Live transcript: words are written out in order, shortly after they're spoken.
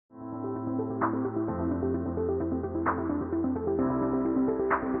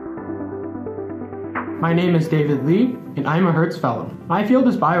My name is David Li, and I'm a Hertz Fellow. My field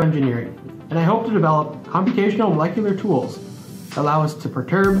is bioengineering, and I hope to develop computational molecular tools that allow us to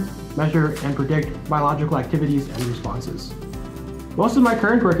perturb, measure, and predict biological activities and responses. Most of my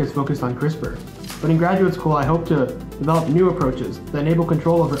current work is focused on CRISPR, but in graduate school I hope to develop new approaches that enable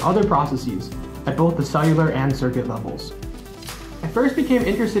control over other processes at both the cellular and circuit levels. I first became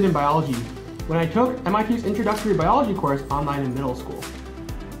interested in biology when I took MIT's introductory biology course online in middle school.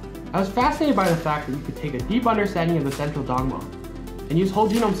 I was fascinated by the fact that you could take a deep understanding of the central dogma and use whole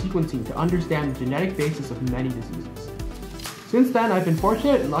genome sequencing to understand the genetic basis of many diseases. Since then, I've been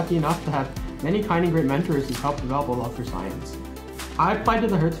fortunate and lucky enough to have many kind and great mentors who've helped develop a love for science. I applied to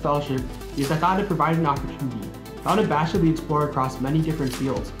the Hertz Fellowship because I thought it provided an opportunity to unabashedly explore across many different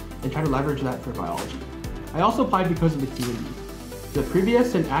fields and try to leverage that for biology. I also applied because of the community. The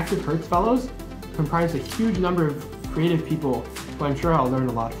previous and active Hertz Fellows comprise a huge number of creative people who I'm sure I'll learn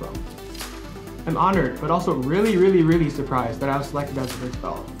a lot from. I'm honored, but also really surprised that I was selected as a Hertz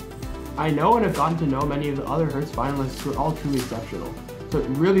Fellow. I know and have gotten to know many of the other Hertz finalists who are all truly exceptional, so it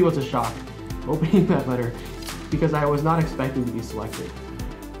really was a shock opening that letter because I was not expecting to be selected.